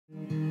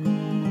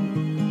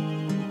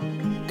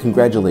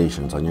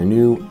Congratulations on your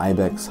new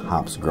IBEX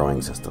Hops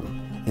Growing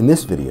System. In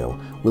this video,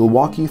 we'll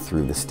walk you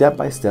through the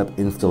step-by-step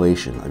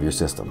installation of your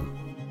system.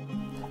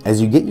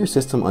 As you get your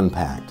system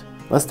unpacked,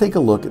 let's take a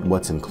look at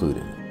what's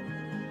included.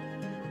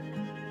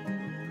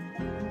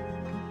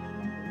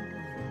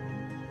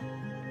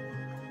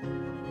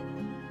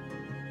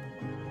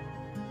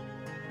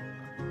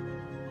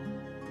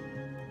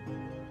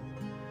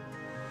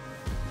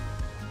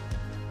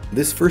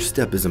 This first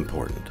step is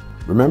important.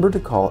 Remember to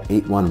call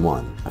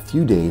 811 a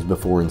few days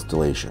before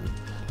installation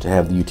to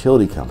have the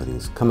utility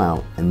companies come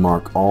out and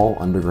mark all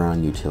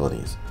underground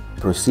utilities.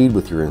 Proceed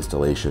with your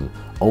installation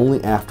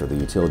only after the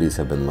utilities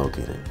have been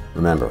located.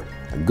 Remember,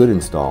 a good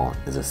install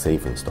is a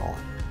safe install.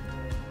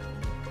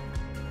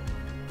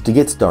 To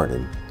get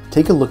started,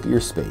 take a look at your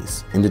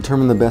space and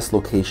determine the best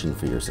location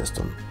for your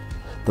system.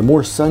 The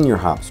more sun your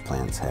hops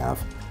plants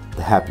have,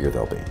 the happier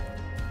they'll be.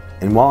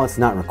 And while it's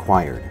not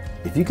required,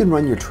 if you can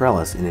run your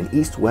trellis in an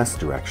east-west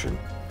direction,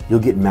 you'll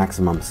get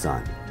maximum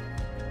sun.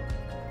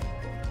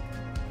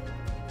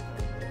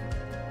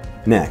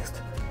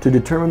 Next, to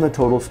determine the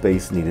total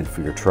space needed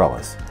for your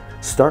trellis,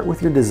 start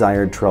with your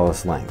desired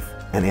trellis length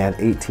and add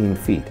 18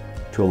 feet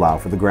to allow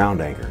for the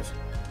ground anchors.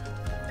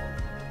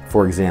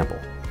 For example,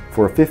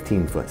 for a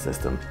 15-foot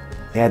system,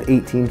 add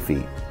 18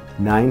 feet,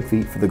 9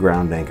 feet for the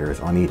ground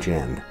anchors on each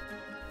end,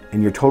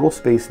 and your total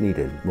space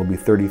needed will be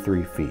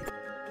 33 feet.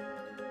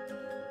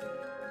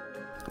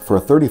 For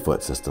a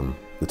 30-foot system,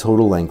 the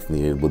total length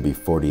needed would be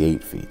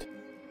 48 feet.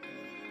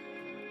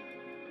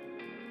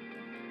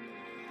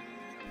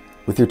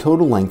 With your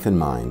total length in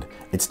mind,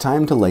 it's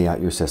time to lay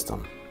out your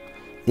system.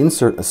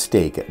 Insert a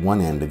stake at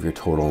one end of your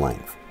total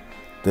length.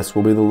 This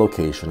will be the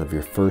location of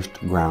your first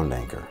ground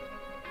anchor.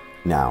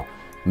 Now,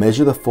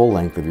 measure the full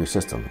length of your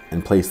system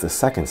and place the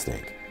second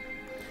stake.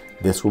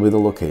 This will be the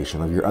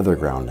location of your other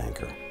ground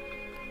anchor.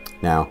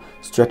 Now,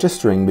 stretch a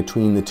string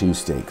between the two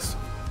stakes,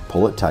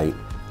 pull it tight,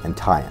 and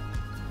tie it.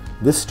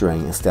 This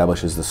string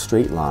establishes the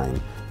straight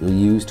line you'll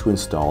use to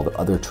install the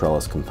other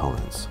trellis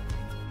components.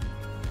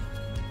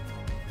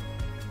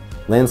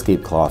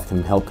 Landscape cloth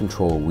can help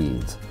control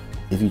weeds.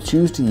 If you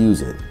choose to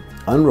use it,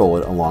 unroll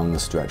it along the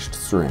stretched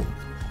string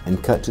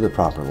and cut to the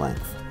proper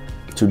length.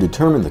 To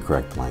determine the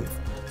correct length,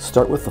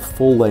 start with the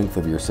full length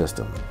of your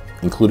system,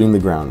 including the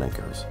ground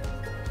anchors,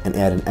 and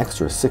add an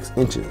extra 6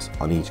 inches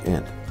on each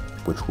end,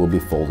 which will be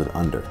folded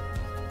under.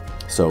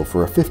 So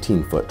for a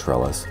 15-foot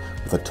trellis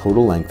with a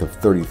total length of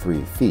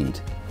 33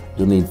 feet,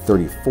 you'll need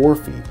 34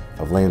 feet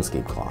of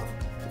landscape cloth.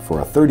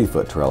 For a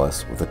 30-foot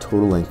trellis with a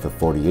total length of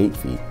 48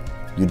 feet,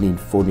 you'd need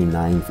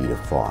 49 feet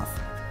of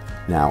cloth.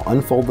 Now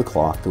unfold the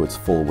cloth to its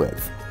full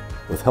width.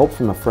 With help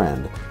from a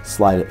friend,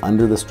 slide it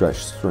under the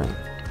stretched string.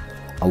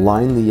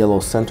 Align the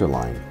yellow center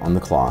line on the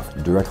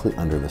cloth directly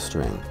under the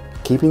string.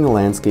 Keeping the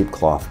landscape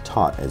cloth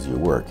taut as you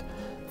work,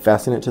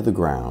 fasten it to the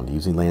ground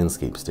using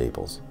landscape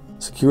staples.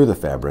 Secure the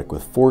fabric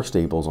with 4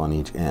 staples on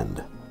each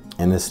end,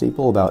 and a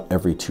staple about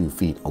every 2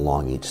 feet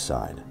along each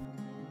side.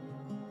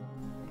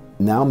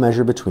 Now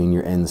measure between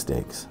your end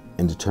stakes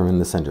and determine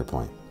the center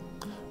point.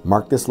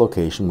 Mark this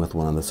location with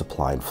one of the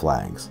supplied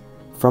flags.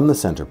 From the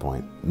center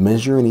point,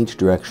 measure in each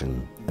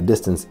direction a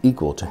distance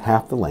equal to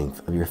half the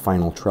length of your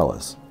final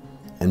trellis,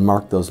 and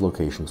mark those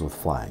locations with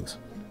flags.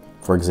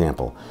 For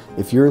example,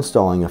 if you're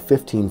installing a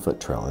 15-foot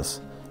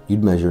trellis,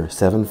 you'd measure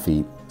 7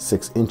 feet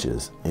 6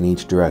 inches in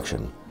each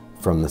direction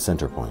from the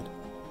center point.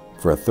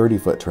 For a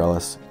 30-foot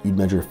trellis, you'd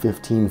measure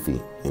 15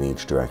 feet in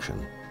each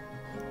direction.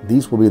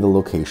 These will be the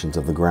locations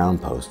of the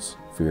ground posts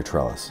for your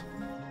trellis.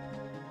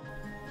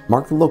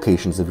 Mark the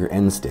locations of your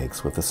end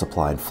stakes with the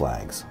supplied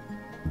flags.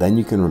 Then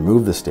you can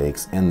remove the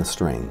stakes and the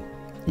string.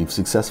 You've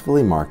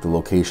successfully marked the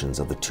locations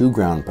of the 2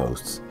 ground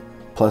posts,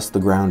 plus the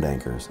ground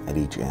anchors at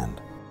each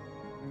end.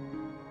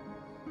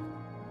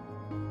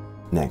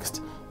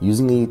 Next,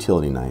 using a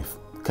utility knife,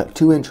 cut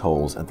 2-inch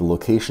holes at the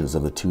locations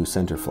of the 2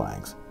 center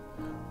flags.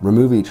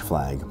 Remove each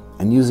flag,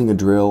 and using a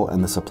drill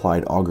and the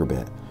supplied auger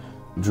bit,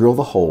 drill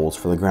the holes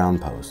for the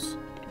ground posts.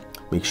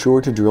 Make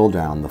sure to drill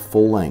down the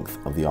full length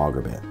of the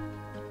auger bit.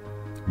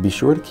 Be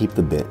sure to keep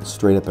the bit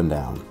straight up and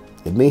down.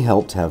 It may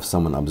help to have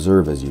someone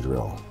observe as you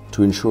drill,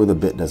 to ensure the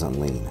bit doesn't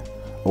lean,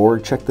 or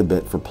check the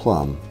bit for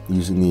plumb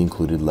using the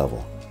included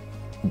level.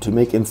 To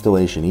make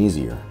installation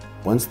easier,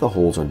 once the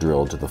holes are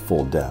drilled to the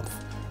full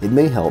depth, it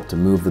may help to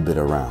move the bit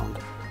around,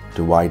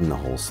 to widen the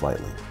holes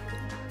slightly.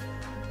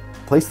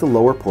 Place the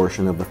lower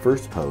portion of the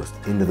first post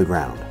into the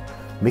ground,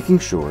 making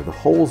sure the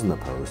holes in the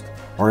post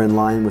are in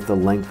line with the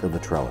length of the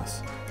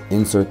trellis.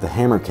 Insert the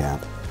hammer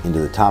cap into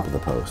the top of the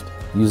post.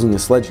 Using a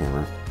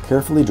sledgehammer,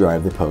 carefully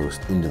drive the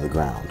post into the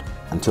ground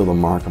until the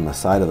mark on the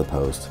side of the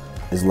post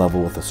is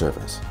level with the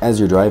surface. As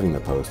you're driving the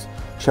post,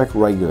 check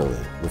regularly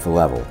with the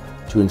level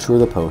to ensure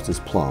the post is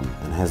plumb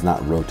and has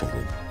not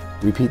rotated.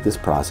 Repeat this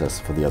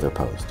process for the other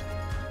post.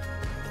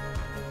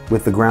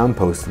 With the ground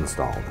posts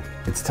installed,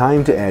 it's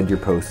time to add your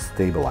post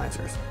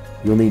stabilizers.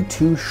 You'll need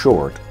 2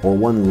 short or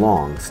 1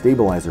 long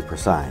stabilizer per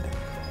side.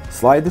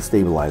 Slide the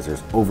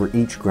stabilizers over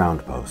each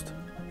ground post.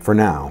 For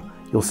now,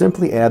 you'll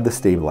simply add the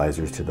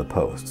stabilizers to the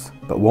posts,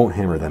 but won't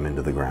hammer them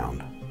into the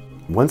ground.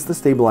 Once the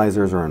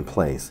stabilizers are in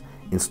place,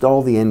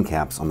 install the end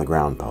caps on the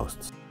ground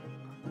posts.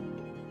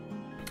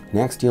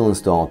 Next, you'll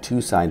install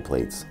 2 side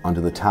plates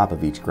onto the top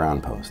of each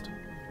ground post.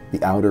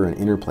 The outer and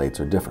inner plates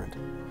are different.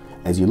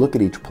 As you look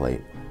at each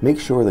plate, make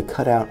sure the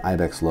cutout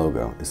IBEX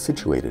logo is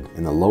situated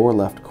in the lower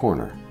left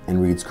corner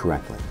and reads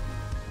correctly.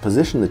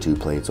 Position the 2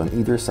 plates on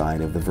either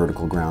side of the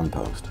vertical ground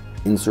post.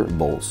 Insert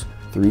bolts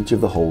through each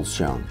of the holes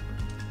shown.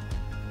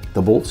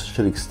 The bolts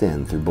should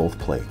extend through both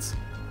plates.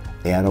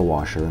 Add a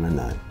washer and a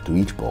nut to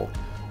each bolt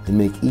and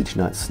make each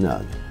nut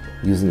snug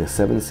using a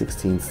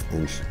 7/16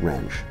 inch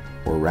wrench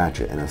or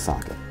ratchet in a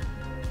socket.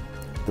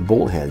 The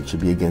bolt head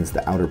should be against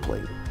the outer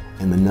plate,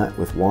 and the nut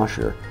with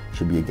washer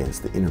should be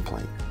against the inner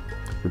plate.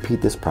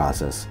 Repeat this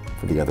process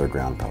for the other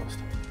ground post.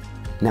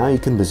 Now you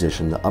can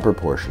position the upper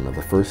portion of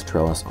the first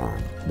trellis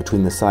arm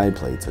between the side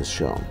plates as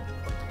shown.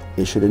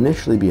 It should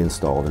initially be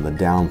installed in the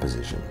down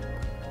position.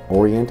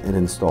 Orient and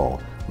install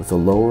with the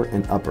lower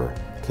and upper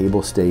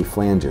cable stay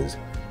flanges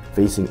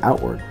facing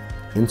outward.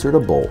 Insert a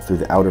bolt through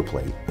the outer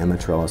plate and the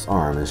trellis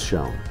arm as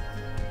shown.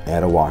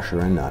 Add a washer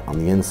and nut on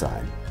the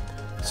inside.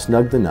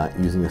 Snug the nut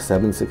using a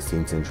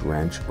 7/16 inch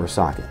wrench or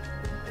socket.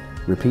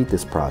 Repeat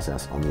this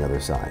process on the other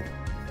side.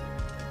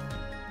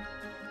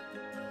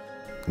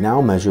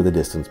 Now measure the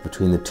distance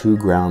between the 2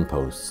 ground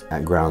posts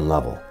at ground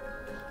level.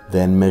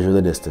 Then measure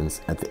the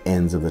distance at the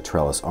ends of the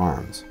trellis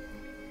arms.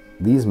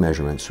 These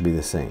measurements should be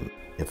the same.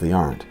 If they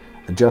aren't,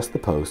 adjust the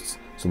posts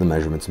so the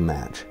measurements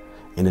match,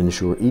 and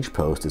ensure each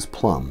post is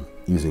plumb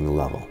using the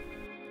level.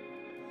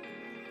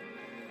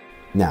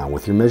 Now,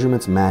 with your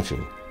measurements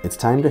matching, it's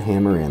time to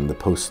hammer in the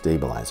post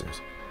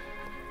stabilizers.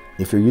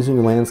 If you're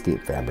using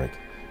landscape fabric,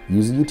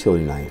 use a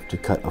utility knife to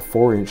cut a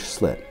 4-inch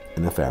slit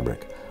in the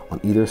fabric on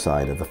either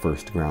side of the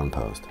first ground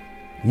post.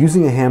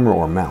 Using a hammer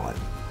or mallet,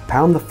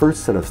 pound the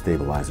first set of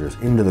stabilizers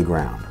into the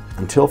ground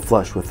until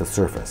flush with the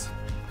surface.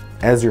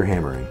 As you're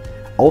hammering,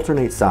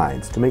 alternate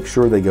sides to make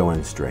sure they go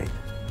in straight.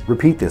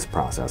 Repeat this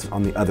process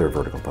on the other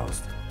vertical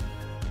post.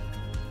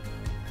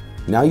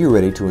 Now you're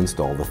ready to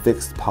install the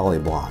fixed poly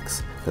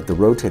blocks that the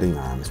rotating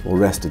arms will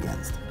rest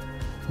against.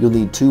 You'll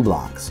need 2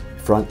 blocks,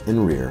 front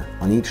and rear,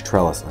 on each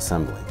trellis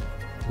assembly.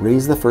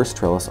 Raise the first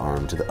trellis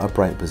arm to the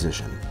upright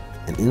position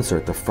and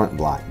insert the front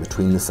block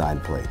between the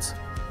side plates.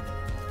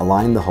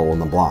 Align the hole in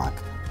the block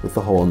with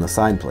the hole in the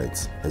side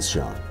plates as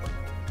shown.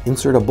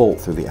 Insert a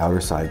bolt through the outer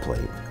side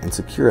plate and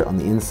secure it on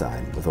the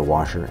inside with a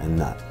washer and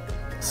nut.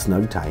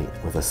 Snug tight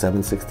with a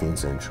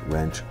 7/16 inch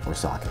wrench or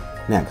socket.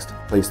 Next,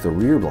 place the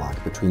rear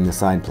block between the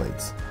side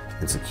plates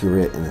and secure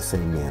it in the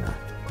same manner.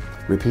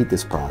 Repeat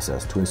this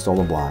process to install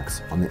the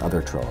blocks on the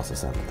other trellis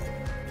assembly.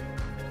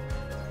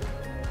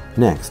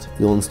 Next,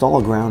 you'll install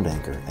a ground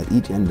anchor at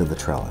each end of the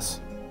trellis.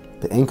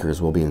 The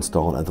anchors will be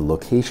installed at the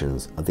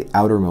locations of the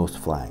outermost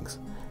flags,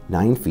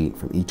 9 feet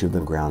from each of the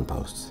ground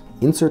posts.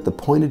 Insert the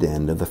pointed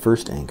end of the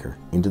first anchor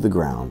into the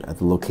ground at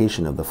the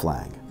location of the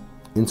flag.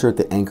 Insert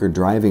the anchor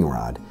driving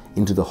rod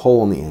into the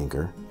hole in the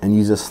anchor and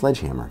use a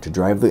sledgehammer to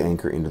drive the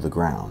anchor into the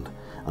ground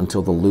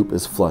until the loop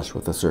is flush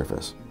with the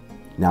surface.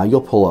 Now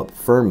you'll pull up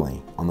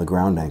firmly on the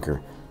ground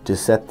anchor to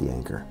set the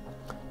anchor.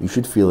 You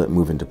should feel it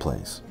move into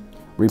place.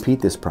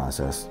 Repeat this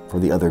process for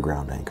the other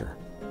ground anchor.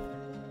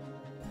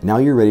 Now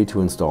you're ready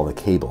to install the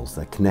cables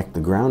that connect the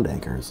ground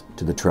anchors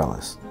to the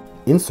trellis.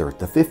 Insert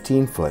the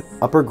 15-foot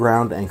upper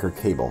ground anchor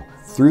cable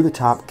through the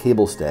top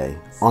cable stay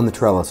on the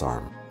trellis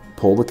arm.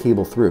 Pull the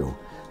cable through,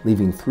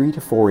 leaving 3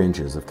 to 4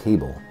 inches of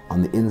cable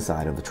on the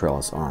inside of the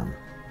trellis arm.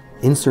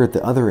 Insert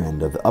the other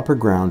end of the upper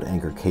ground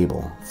anchor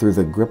cable through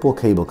the gripple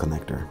cable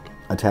connector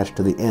attached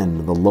to the end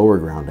of the lower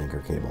ground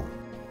anchor cable.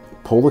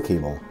 Pull the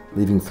cable,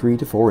 leaving 3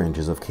 to 4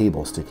 inches of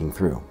cable sticking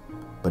through,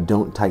 but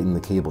don't tighten the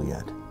cable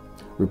yet.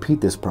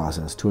 Repeat this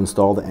process to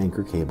install the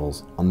anchor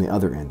cables on the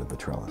other end of the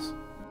trellis.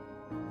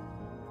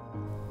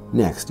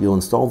 Next, you'll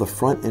install the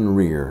front and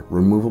rear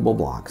removable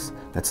blocks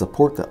that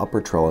support the upper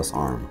trellis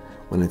arm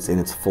when it's in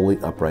its fully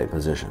upright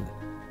position.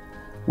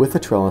 With the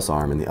trellis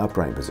arm in the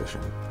upright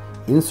position,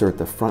 insert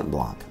the front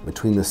block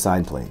between the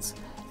side plates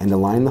and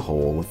align the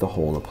hole with the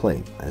hole in the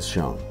plate as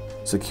shown.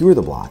 Secure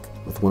the block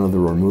with one of the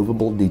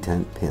removable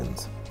detent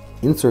pins.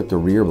 Insert the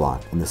rear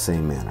block in the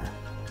same manner.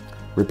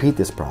 Repeat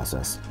this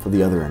process for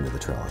the other end of the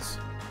trellis.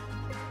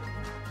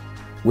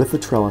 With the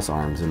trellis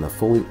arms in the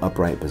fully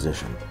upright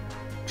position,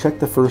 check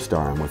the first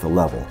arm with a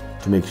level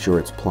to make sure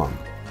it's plumb.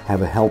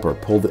 Have a helper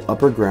pull the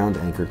upper ground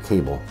anchor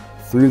cable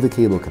through the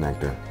cable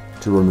connector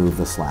to remove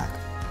the slack.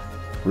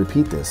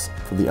 Repeat this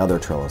for the other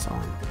trellis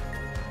arm.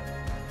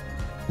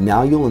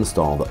 Now you'll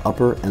install the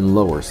upper and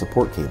lower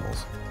support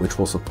cables, which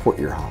will support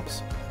your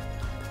hops.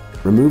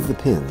 Remove the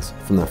pins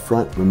from the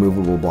front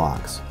removable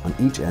blocks on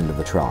each end of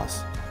the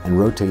trellis and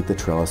rotate the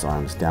trellis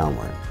arms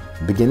downward.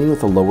 Beginning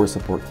with the lower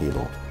support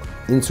cable,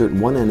 insert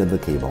one end of the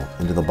cable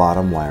into the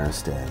bottom wire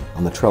stay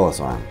on the trellis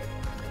arm.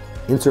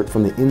 Insert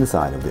from the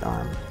inside of the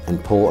arm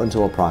and pull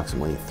until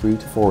approximately 3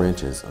 to 4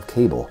 inches of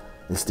cable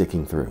is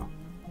sticking through.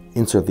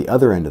 Insert the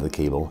other end of the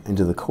cable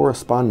into the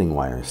corresponding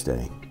wire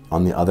stay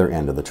on the other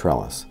end of the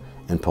trellis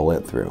and pull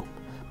it through,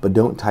 but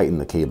don't tighten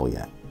the cable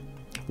yet.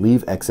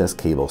 Leave excess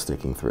cable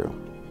sticking through.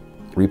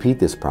 Repeat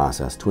this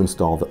process to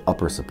install the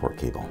upper support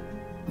cable.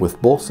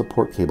 With both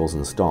support cables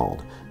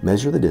installed,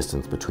 measure the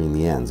distance between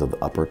the ends of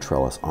the upper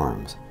trellis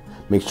arms.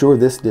 Make sure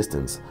this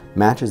distance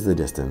matches the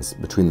distance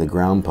between the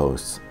ground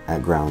posts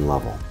at ground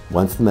level.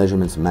 Once the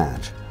measurements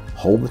match,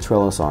 hold the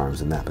trellis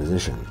arms in that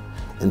position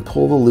and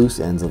pull the loose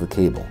ends of the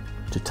cable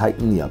to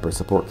tighten the upper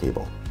support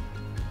cable.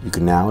 You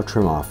can now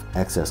trim off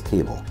excess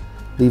cable,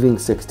 leaving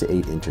 6 to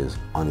 8 inches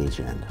on each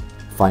end.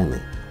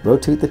 Finally,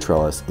 rotate the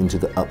trellis into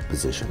the up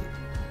position.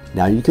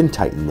 Now you can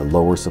tighten the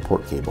lower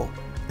support cable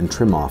and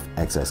trim off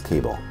excess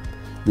cable,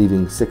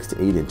 leaving 6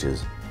 to 8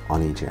 inches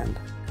on each end.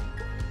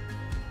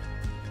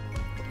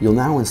 You'll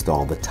now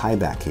install the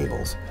tie-back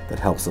cables that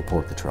help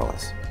support the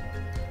trellis.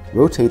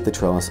 Rotate the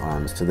trellis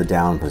arms to the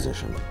down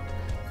position.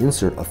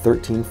 Insert a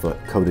 13-foot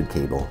coated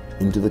cable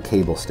into the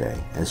cable stay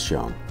as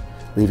shown,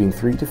 leaving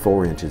 3 to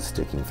 4 inches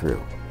sticking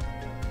through.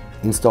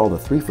 Install the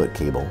 3-foot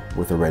cable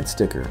with a red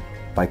sticker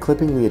by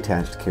clipping the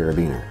attached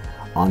carabiner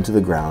onto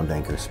the ground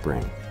anchor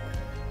spring.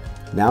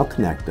 Now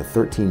connect the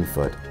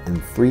 13-foot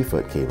and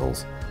 3-foot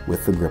cables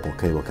with the gripple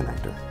cable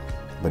connector,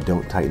 but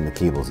don't tighten the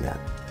cables yet.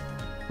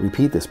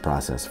 Repeat this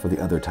process for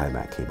the other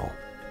tie-back cable.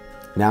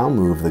 Now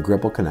move the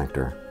gripple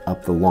connector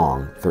up the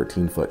long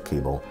 13-foot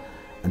cable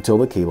until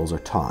the cables are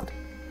taut.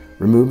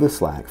 Remove the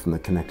slack from the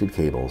connected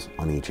cables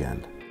on each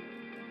end.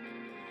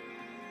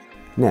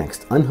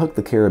 Next, unhook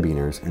the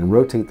carabiners and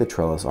rotate the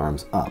trellis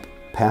arms up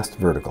past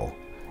vertical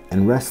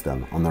and rest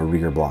them on the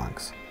rear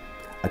blocks.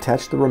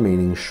 Attach the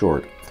remaining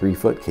short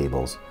 3-foot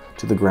cables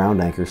to the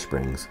ground anchor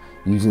springs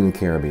using the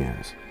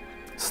carabiners.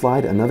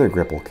 Slide another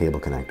gripple cable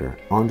connector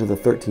onto the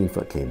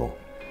 13-foot cable.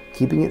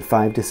 Keeping it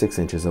 5 to 6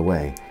 inches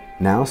away,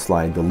 now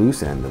slide the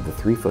loose end of the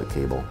 3-foot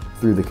cable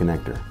through the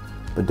connector,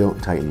 but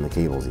don't tighten the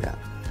cables yet.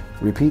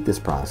 Repeat this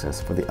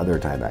process for the other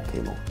tie-back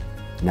cable.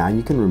 Now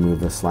you can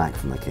remove the slack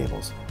from the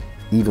cables,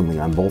 evenly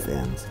on both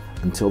ends,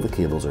 until the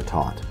cables are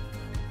taut.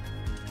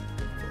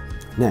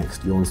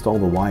 Next, you'll install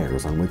the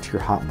wires on which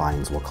your hop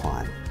binds will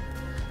climb.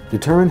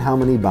 Determine how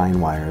many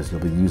bind wires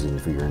you'll be using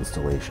for your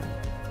installation.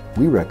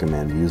 We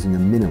recommend using a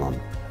minimum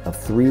of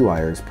 3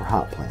 wires per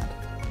hop plant,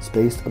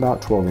 spaced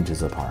about 12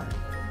 inches apart.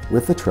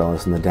 With the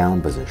trellis in the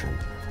down position,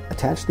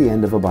 attach the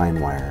end of a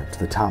bind wire to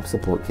the top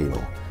support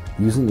cable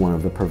using one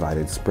of the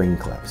provided spring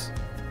clips.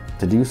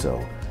 To do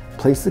so,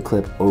 place the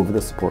clip over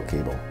the support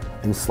cable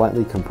and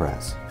slightly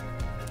compress.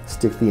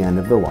 Stick the end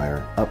of the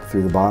wire up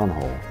through the bottom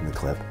hole in the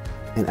clip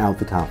and out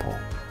the top hole.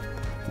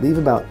 Leave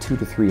about 2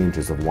 to 3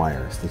 inches of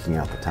wire sticking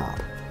out the top.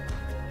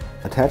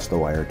 Attach the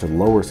wire to the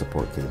lower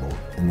support cable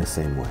in the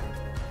same way.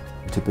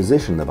 To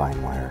position the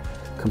bind wire,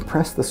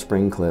 compress the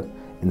spring clip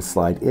and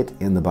slide it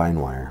in the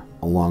bind wire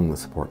along the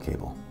support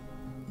cable.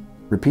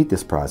 Repeat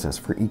this process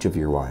for each of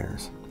your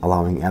wires,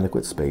 allowing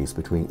adequate space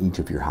between each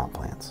of your hop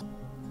plants.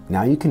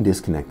 Now you can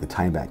disconnect the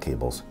tie-back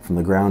cables from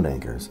the ground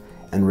anchors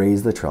and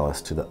raise the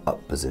trellis to the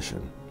up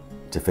position.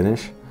 To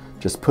finish,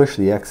 just push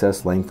the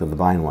excess length of the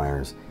bind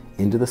wires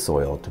into the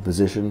soil to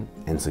position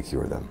and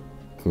secure them.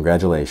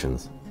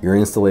 Congratulations, your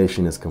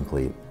installation is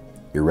complete.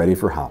 You're ready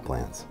for hop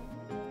plants.